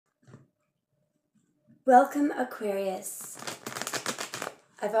Welcome, Aquarius.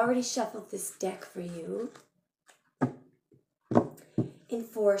 I've already shuffled this deck for you. In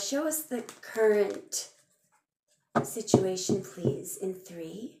 4, show us the current situation, please. In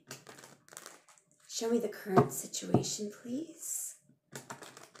 3, show me the current situation, please.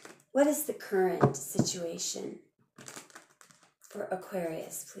 What is the current situation for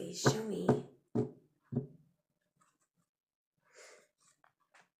Aquarius, please? Show me.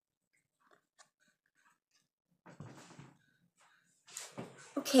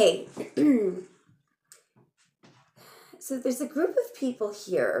 Okay, so there's a group of people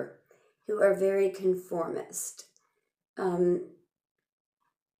here who are very conformist.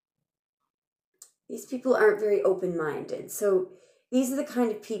 These people aren't very open-minded. So these are the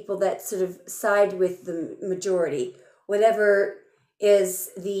kind of people that sort of side with the majority. Whatever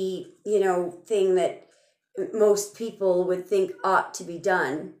is the, thing that most people would think ought to be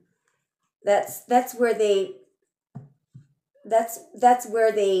done, that's where they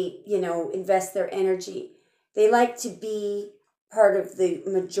invest their energy. They like to be part of the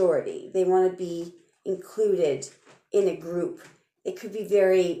majority. They want to be included in a group. It could be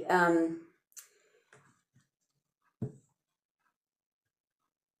very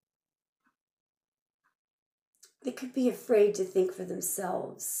they could be afraid to think for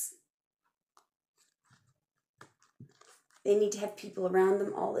themselves. They need to have people around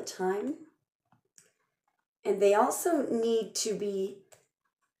them all the time. And they also need to be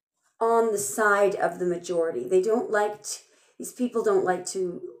on the side of the majority. These people don't like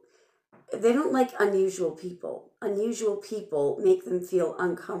unusual people. Unusual people make them feel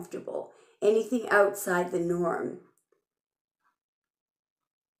uncomfortable. Anything outside the norm,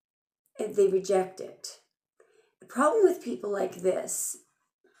 they reject it. The problem with people like this,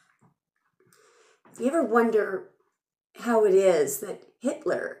 if you ever wonder how it is that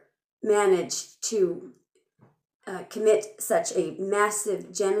Hitler managed to commit such a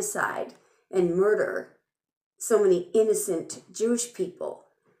massive genocide and murder so many innocent Jewish people.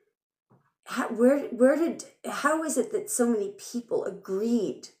 How is it that so many people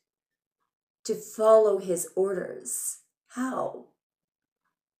agreed to follow his orders? How?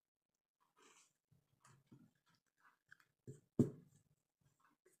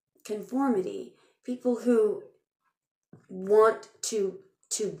 Conformity. People who want to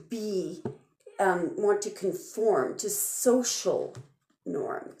conform to social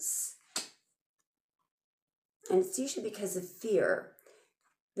norms. And it's usually because of fear.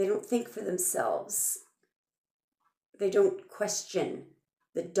 They don't think for themselves. They don't question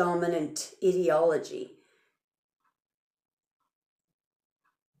the dominant ideology.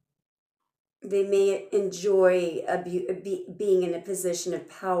 They may enjoy being in a position of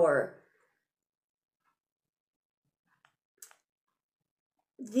power.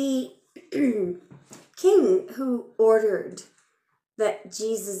 The king who ordered that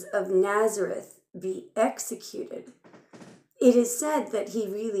Jesus of Nazareth be executed, it is said that he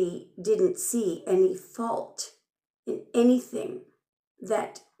really didn't see any fault in anything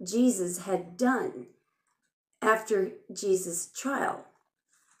that Jesus had done after Jesus' trial.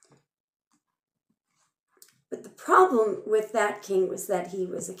 But the problem with that king was that he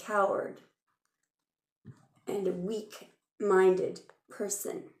was a coward and a weak-minded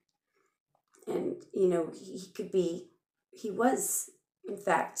person. And, he was, in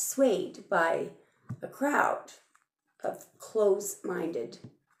fact, swayed by a crowd of close-minded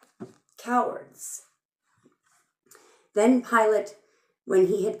cowards. Then Pilate, when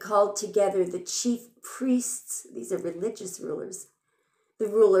he had called together the chief priests, these are religious rulers, the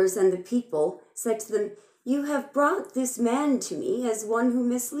rulers and the people, said to them, "You have brought this man to me as one who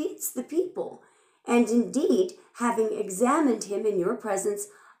misleads the people. And indeed, having examined him in your presence,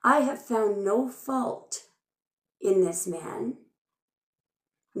 I have found no fault in this man.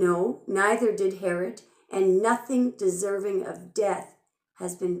 No, neither did Herod, and nothing deserving of death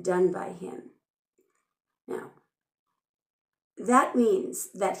has been done by him." Now, that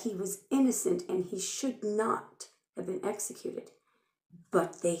means that he was innocent and he should not have been executed.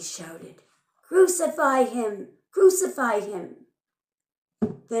 But they shouted, "Crucify him! Crucify him!"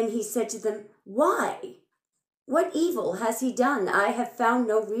 Then he said to them, "Why? What evil has he done? I have found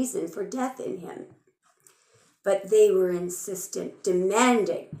no reason for death in him." But they were insistent,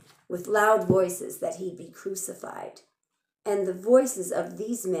 demanding with loud voices that he be crucified. And the voices of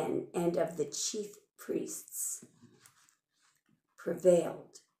these men and of the chief priests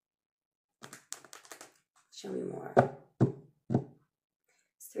prevailed. Show me more.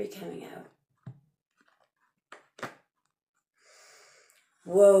 3 coming out.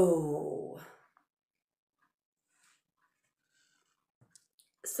 Whoa.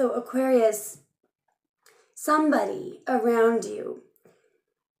 So Aquarius, somebody around you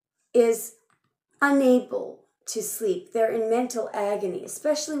is unable to sleep. They're in mental agony,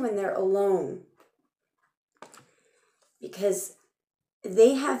 especially when they're alone, because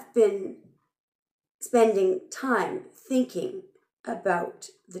they have been spending time thinking about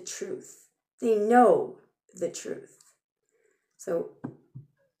the truth. They know the truth. So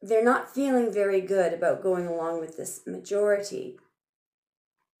they're not feeling very good about going along with this majority.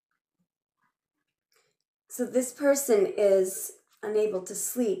 So this person is unable to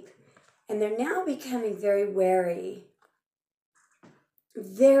sleep, and they're now becoming very wary.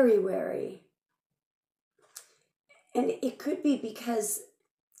 Very wary. And it could be because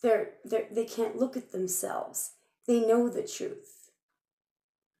they can't look at themselves. They know the truth.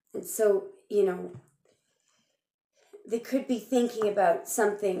 And so, they could be thinking about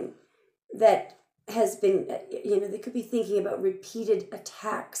something that has been, they could be thinking about repeated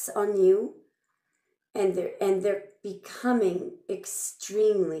attacks on you, and they're becoming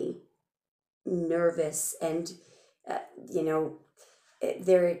extremely nervous, and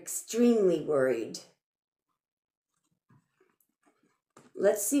they're extremely worried.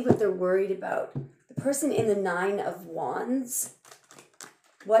 Let's see what they're worried about. The person in the 9 of Wands,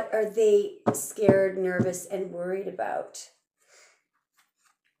 what are they scared, nervous, and worried about?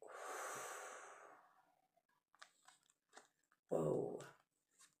 Whoa.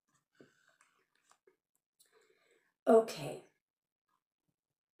 Okay.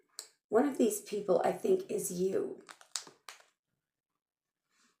 One of these people, I think, is you.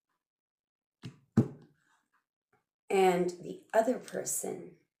 And the other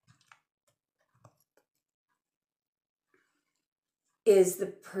person is the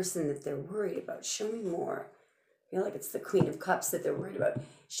person that they're worried about. Show me more. I feel like it's the Queen of Cups that they're worried about.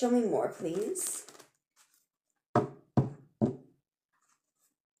 Show me more, please.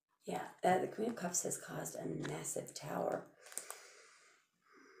 Yeah, the Queen of Cups has caused a massive tower.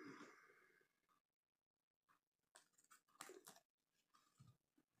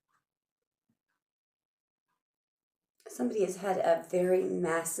 Somebody has had a very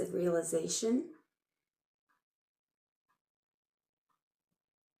massive realization.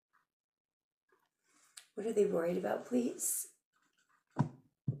 What are they worried about, please?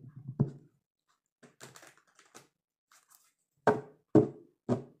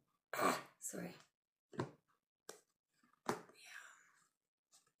 Sorry. Yeah.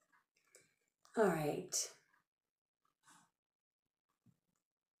 All right.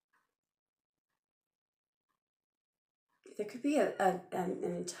 There could be an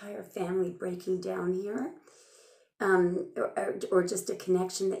entire family breaking down here, or just a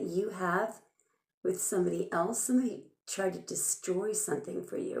connection that you have with somebody else. Somebody tried to destroy something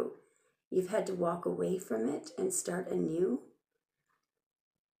for you. You've had to walk away from it and start anew.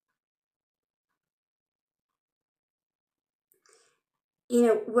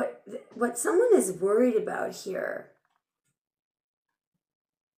 What someone is worried about here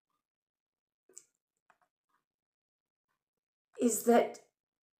is that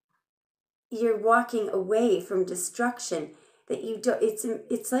you're walking away from destruction, that you don't,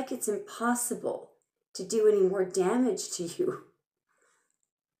 it's like it's impossible to do any more damage to you.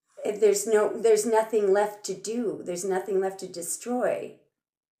 There's nothing left to do. There's nothing left to destroy.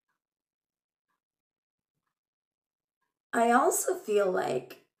 I also feel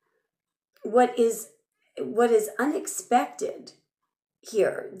like what is unexpected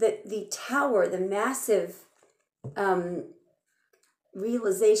here, that the tower, the massive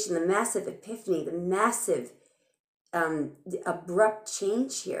realization, the massive epiphany, the massive abrupt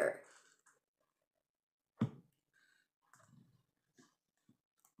change here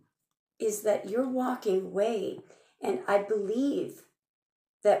is that you're walking away. And I believe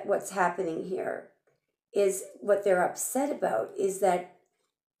that what's happening here is, what they're upset about is that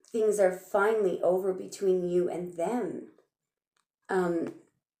things are finally over between you and them.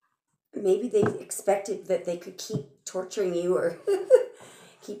 Maybe they expected that they could keep torturing you or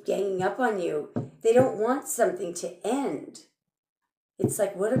keep ganging up on you. They don't want something to end. It's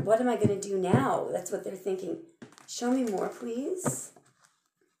like, what am I going to do now? That's what they're thinking. Show me more, please.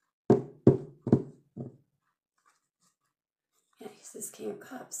 Yeah, here's this King of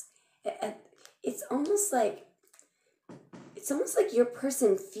Cups. It's almost like your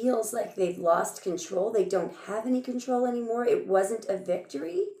person feels like they've lost control. They don't have any control anymore. It wasn't a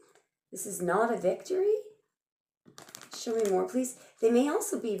victory. This is not a victory. Show me more, please. They may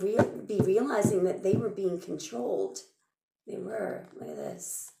also be realizing that they were being controlled. They were. Look at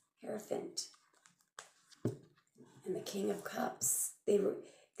this. Hierophant. And the King of Cups. They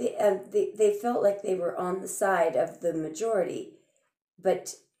felt like they were on the side of the majority,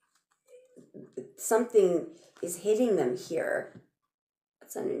 but something is hitting them here.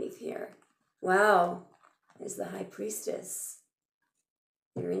 What's underneath here? Wow, there's the High Priestess.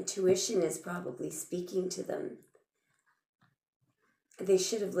 Their intuition is probably speaking to them. They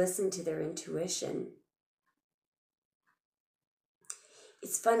should have listened to their intuition.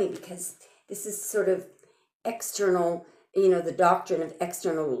 It's funny because this is sort of external, the doctrine of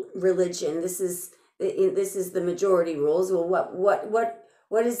external religion. This is the majority rules. Well,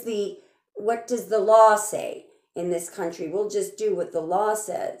 what does the law say in this country? We'll just do what the law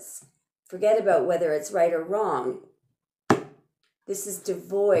says. Forget about whether it's right or wrong. This is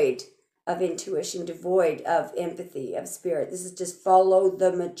devoid of intuition, devoid of empathy, of spirit. This is just follow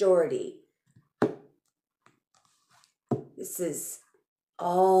the majority. This is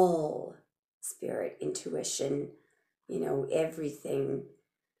all spirit, intuition, everything.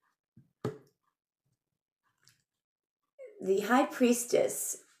 The High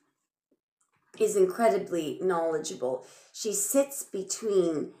Priestess is incredibly knowledgeable. She sits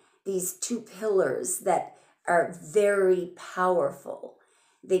between these two pillars that are very powerful.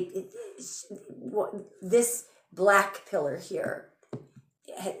 This black pillar here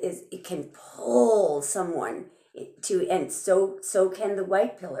it can pull someone to, and so can the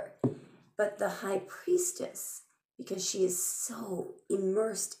white pillar. But the High Priestess, because she is so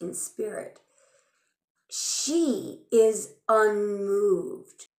immersed in spirit, she is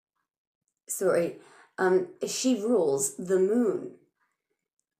unmoved. She rules the moon.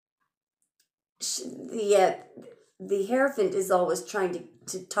 The Hierophant is always trying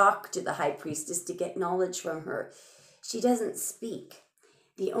to talk to the High Priestess to get knowledge from her. She doesn't speak.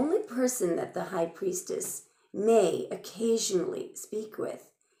 The only person that the High Priestess may occasionally speak with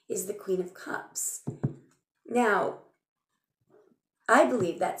is the Queen of Cups. Now, I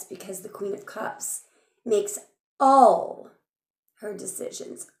believe that's because the Queen of Cups makes all her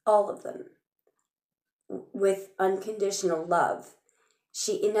decisions, all of them, with unconditional love.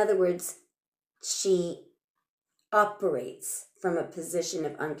 In other words, she operates from a position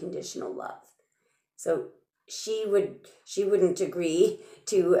of unconditional love. So she wouldn't agree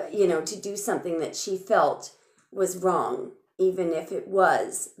to do something that she felt was wrong, even if it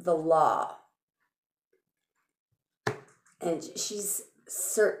was the law. And she's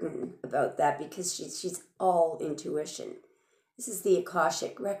certain about that because she's all intuition. This is the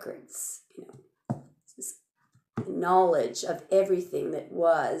Akashic records, This is knowledge of everything that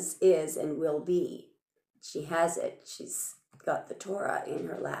was, is, and will be. She has it. She's got the Torah in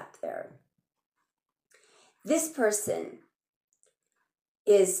her lap there. This person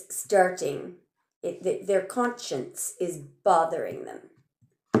is starting, their conscience is bothering them.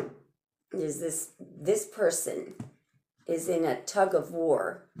 There's this person is in a tug of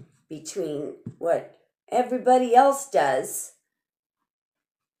war between what everybody else does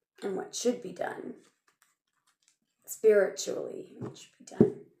and what should be done. Spiritually, what should be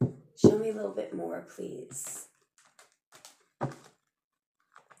done. Show me a little bit more, please.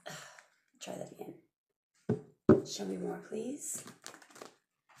 Try that again. Show me more, please.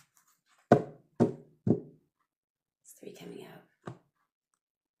 It's 3 coming out.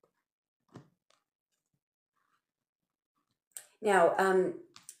 Now,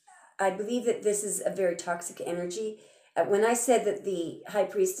 I believe that this is a very toxic energy. When I said that the High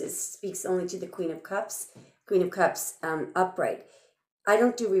Priestess speaks only to the Queen of Cups upright, I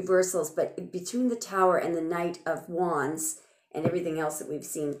don't do reversals, but between the Tower and the Knight of Wands and everything else that we've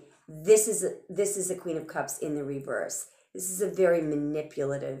seen, this is a Queen of Cups in the reverse. This is a very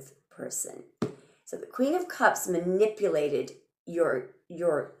manipulative person. So the Queen of Cups manipulated your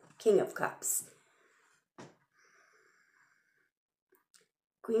King of Cups.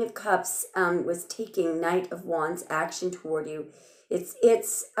 Queen of Cups was taking Knight of Wands action toward you. It's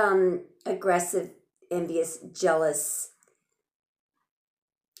aggressive, envious, jealous.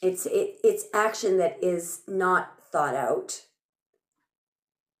 It's action that is not thought out.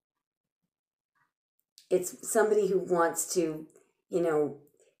 It's somebody who wants to,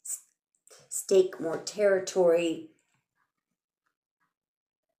 stake more territory.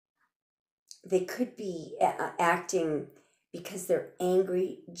 They could be acting because they're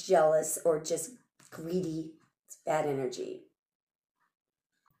angry, jealous, or just greedy. It's bad energy.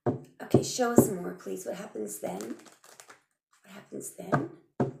 Okay, show us more, please. What happens then? What happens then?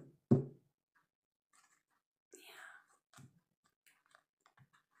 Yeah.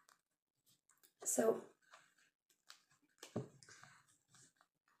 So,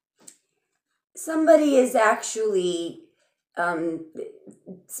 somebody is actually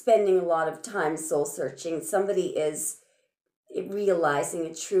spending a lot of time soul searching. Somebody is realizing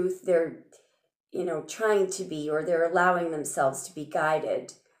a truth they're trying to be, or they're allowing themselves to be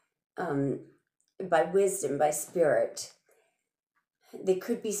guided. by wisdom, by spirit. They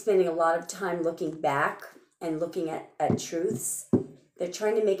could be spending a lot of time looking back and looking at truths. They're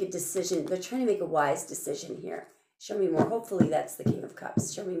trying to make a decision. They're trying to make a wise decision here. Show me more. Hopefully that's the King of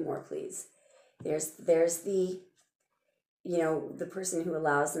Cups. Show me more, please. There's the, you know, the person who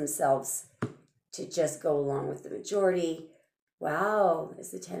allows themselves to just go along with the majority. Wow,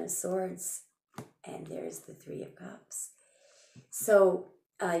 there's the Ten of Swords. And there's the Three of Cups. So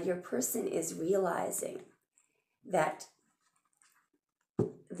your person is realizing that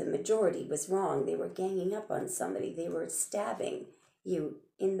the majority was wrong. They were ganging up on somebody. They were stabbing you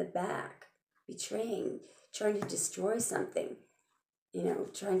in the back, betraying, trying to destroy something, you know,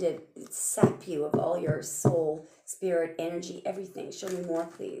 trying to sap you of all your soul, spirit, energy, everything. Show me more,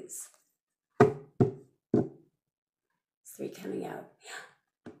 please. 3 coming out.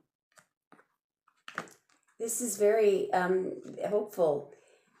 This is very hopeful.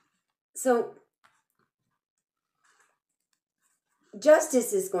 So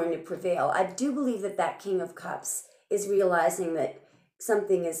justice is going to prevail. I do believe that that King of Cups is realizing that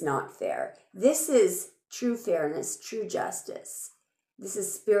something is not fair. This is true fairness, true justice. This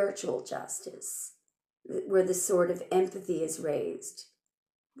is spiritual justice, where the sword of empathy is raised.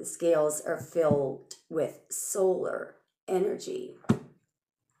 The scales are filled with solar energy.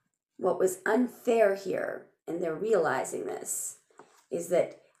 What was unfair here, and they're realizing this, is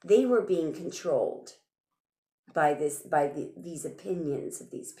that they were being controlled by these opinions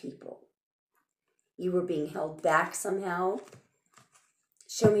of these people. You were being held back somehow.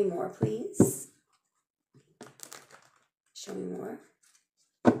 Show me more, please. Show me more.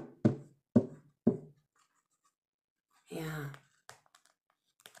 Yeah.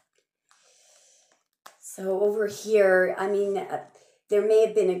 So over here, I mean, there may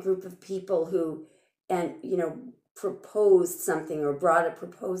have been a group of people who, proposed something or brought a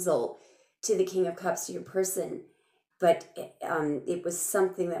proposal to the King of Cups, to your person, but it was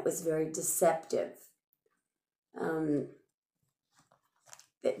something that was very deceptive.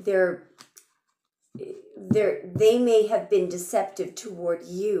 They may have been deceptive toward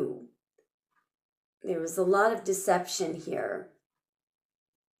you. There was a lot of deception here.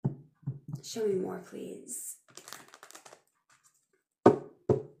 Show me more, please.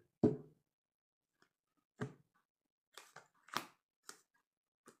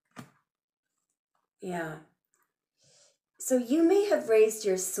 Yeah. So you may have raised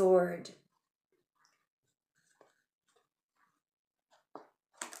your sword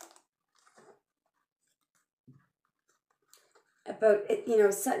about,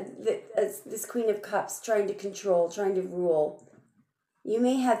 this Queen of Cups trying to control, trying to rule. You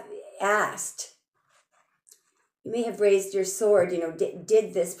may have asked, you may have raised your sword,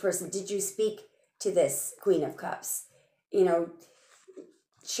 did this person, did you speak to this Queen of Cups?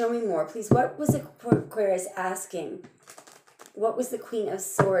 Show me more, please. What was Aquarius asking? What was the Queen of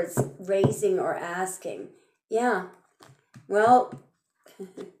Swords raising or asking? Yeah, well,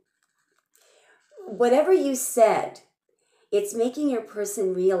 whatever you said, it's making your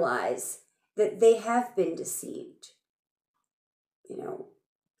person realize that they have been deceived.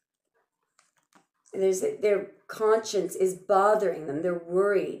 Their conscience is bothering them. They're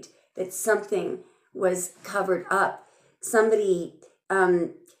worried that something was covered up. Somebody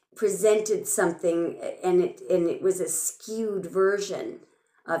presented something and it was a skewed version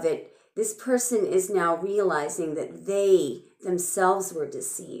of it. This person is now realizing that they themselves were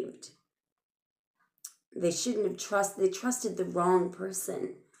deceived. They shouldn't have trusted. They trusted the wrong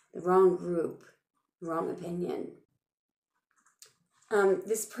person, the wrong group, the wrong opinion.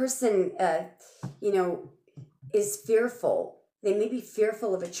 This person, is fearful. They may be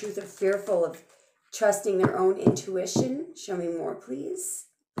fearful of a truth or fearful of trusting their own intuition. Show me more, please.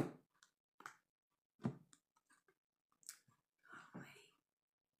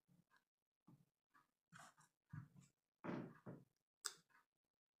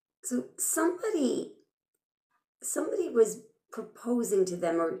 So somebody was proposing to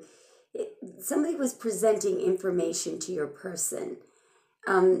them, or somebody was presenting information to your person.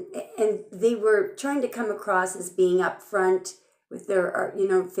 And they were trying to come across as being upfront with their,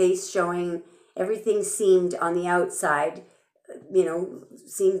 face showing. Everything seemed on the outside,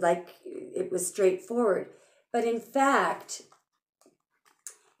 seemed like it was straightforward. But in fact,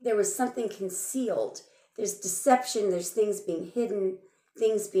 there was something concealed. There's deception, there's things being hidden,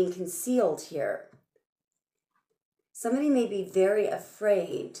 things being concealed here. Somebody may be very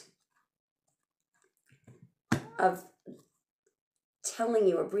afraid of telling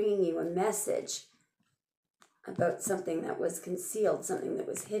you or bringing you a message about something that was concealed, something that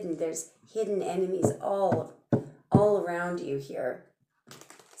was hidden. There's hidden enemies all around you here.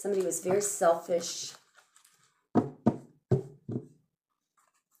 Somebody was very selfish.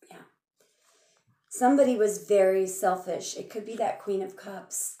 Yeah. Somebody was very selfish. It could be that Queen of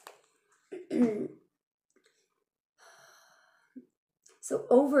Cups. So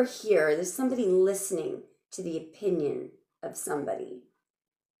over here, there's somebody listening to the opinion of somebody.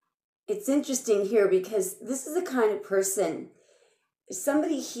 It's interesting here because this is the kind of person,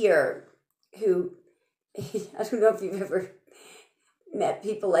 somebody here who, I don't know if you've ever met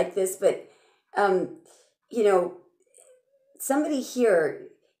people like this, but, you know, somebody here,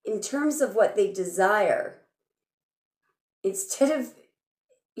 in terms of what they desire, instead of,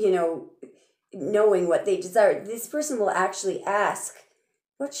 you know, knowing what they desire, this person will actually ask,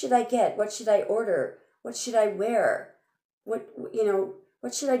 what should I get? What should I order? What should I wear? What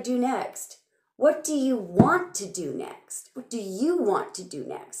should I do next? What do you want to do next? What do you want to do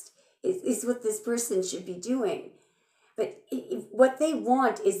next? Is what this person should be doing. But what they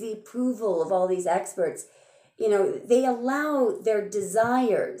want is the approval of all these experts. You know, they allow their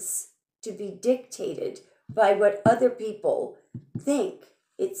desires to be dictated by what other people think.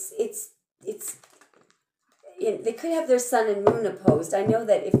 They could have their sun and moon opposed. I know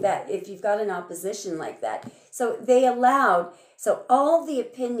that if you've got an opposition like that. So they allowed, so all the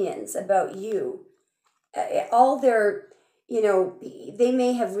opinions about you, all their, you know, they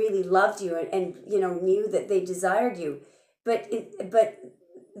may have really loved you and you know, knew that they desired you, but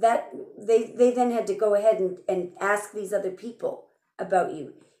that they then had to go ahead and ask these other people about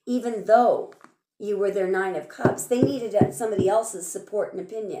you, even though you were their Nine of Cups. They needed somebody else's support and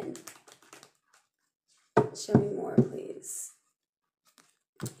opinion. Show me more, please.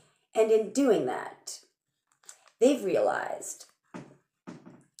 And in doing that, they've realized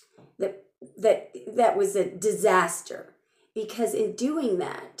that was a disaster, because in doing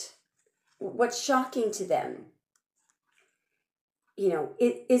that, what's shocking to them, you know,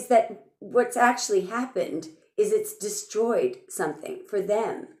 is that what's actually happened is it's destroyed something for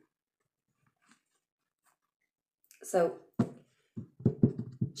them. So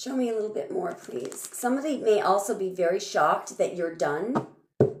show me a little bit more, please. Somebody may also be very shocked that you're done.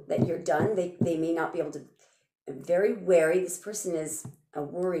 They may not be able to, very wary. This person is a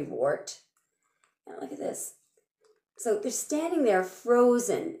worrywart. Now look at this. So they're standing there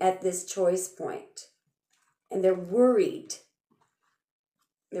frozen at this choice point. And they're worried.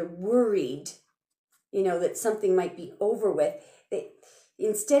 They're worried, you know, that something might be over with.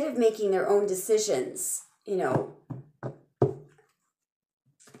 Instead of making their own decisions, you know.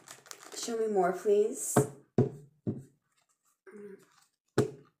 Show me more, please.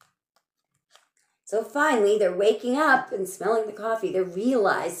 So finally, they're waking up and smelling the coffee. They're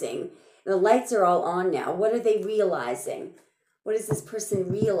realizing, the lights are all on now. What are they realizing? What is this person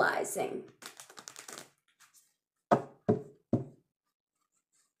realizing?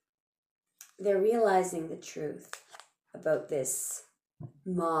 They're realizing the truth about this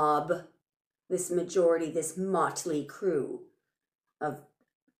mob, this majority, this motley crew of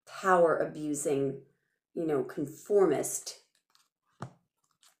power abusing, you know, conformist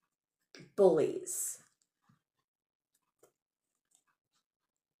bullies.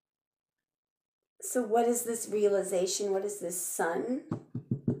 So what is this realization? What is this sun?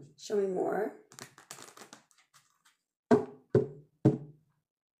 Show me more. Oh,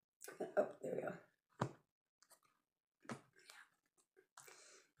 there we go.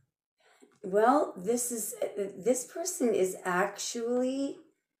 Well, this person is actually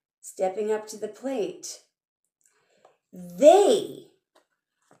stepping up to the plate. They,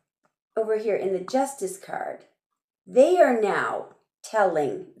 over here in the Justice card, they are now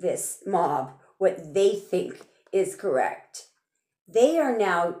telling this mob what they think is correct. They are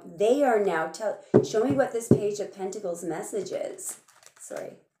now show me what this Page of Pentacles message is.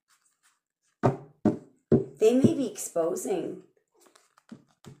 Sorry. They may be exposing,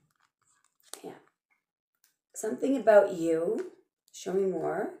 yeah, something about you. Show me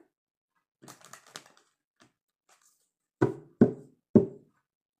more.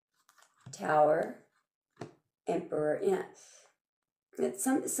 Tower, Emperor, yeah.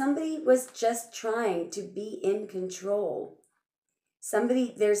 Somebody was just trying to be in control.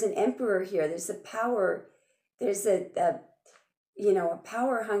 There's an emperor here. There's a power. There's a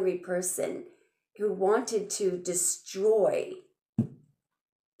power hungry person who wanted to destroy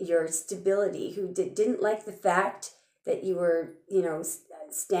your stability, who didn't like the fact that you were, you know,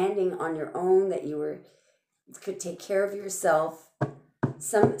 standing on your own, that you could take care of yourself.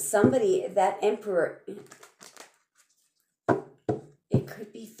 Somebody, that emperor, it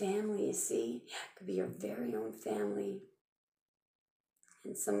could be family, you see? It could be your very own family.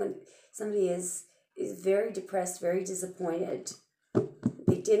 And somebody is very depressed, very disappointed.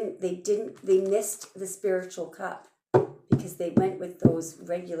 They they missed the spiritual cup because they went with those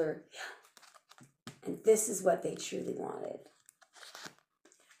regular, and this is what they truly wanted.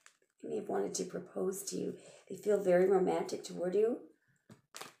 They may have wanted to propose to you. They feel very romantic toward you.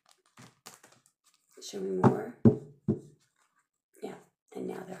 Show me more. Yeah, and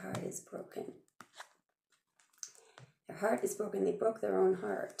now their heart is broken. Their heart is broken. They broke their own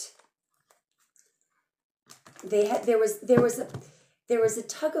heart. There was a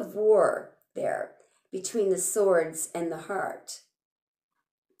tug of war there between the swords and the heart.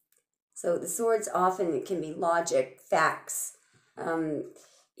 So the swords often can be logic, facts, so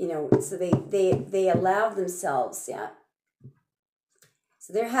they allow themselves, yeah.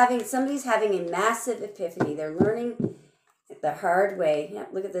 So somebody's having a massive epiphany. They're learning the hard way. Yeah,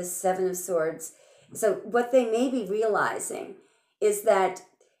 look at this 7 of Swords. So what they may be realizing is that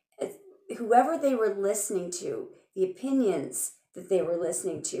whoever they were listening to, the opinions that they were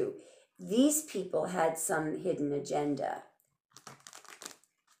listening to, these people had some hidden agenda.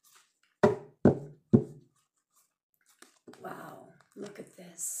 Wow, look at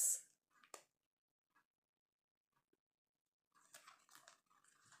this.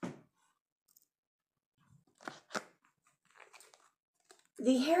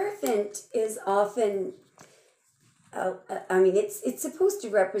 The Hierophant is often, it's supposed to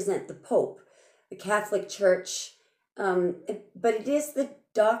represent the Pope, the Catholic Church, but it is the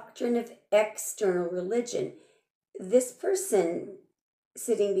doctrine of external religion. This person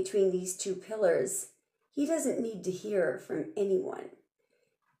sitting between these two pillars, he doesn't need to hear from anyone.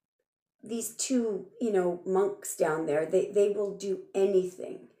 These two, monks down there, they will do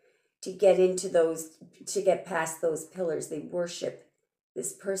anything to get to get past those pillars. They worship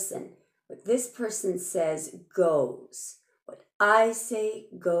this person. What this person says goes. What I say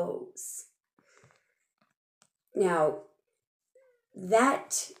goes. Now,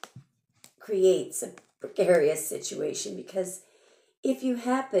 that creates a precarious situation, because if you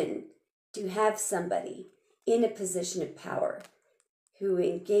happen to have somebody in a position of power who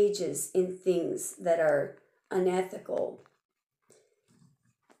engages in things that are unethical,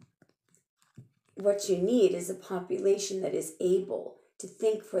 what you need is a population that is able to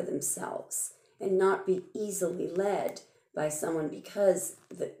think for themselves and not be easily led by someone because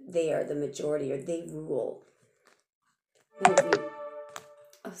they are the majority or they rule.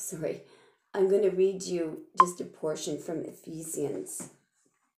 I'm going to read you just a portion from Ephesians.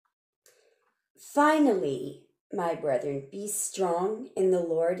 Finally, my brethren, be strong in the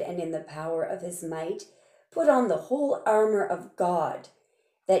Lord and in the power of his might. Put on the whole armor of God,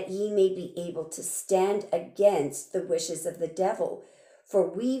 that ye may be able to stand against the wishes of the devil. For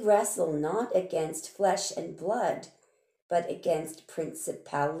we wrestle not against flesh and blood, but against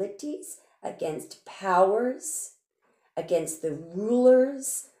principalities, against powers, against the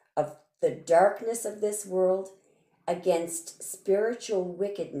rulers of the darkness of this world, against spiritual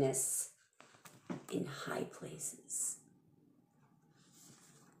wickedness in high places.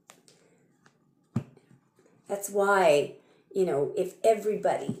 That's why, if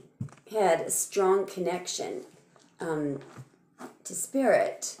everybody had a strong connection to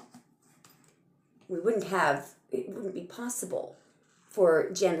spirit, it wouldn't be possible for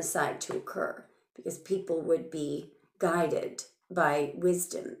genocide to occur, because people would be guided by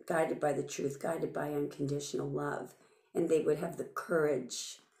wisdom, guided by the truth, guided by unconditional love, and they would have the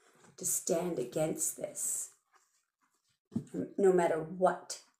courage to stand against this, no matter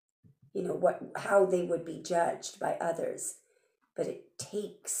what, how they would be judged by others. But it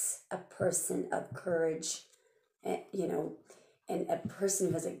takes a person of courage, and a person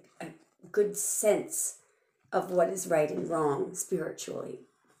who has a good sense of what is right and wrong spiritually.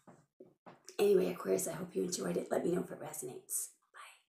 Anyway, Aquarius, I hope you enjoyed it. Let me know if it resonates.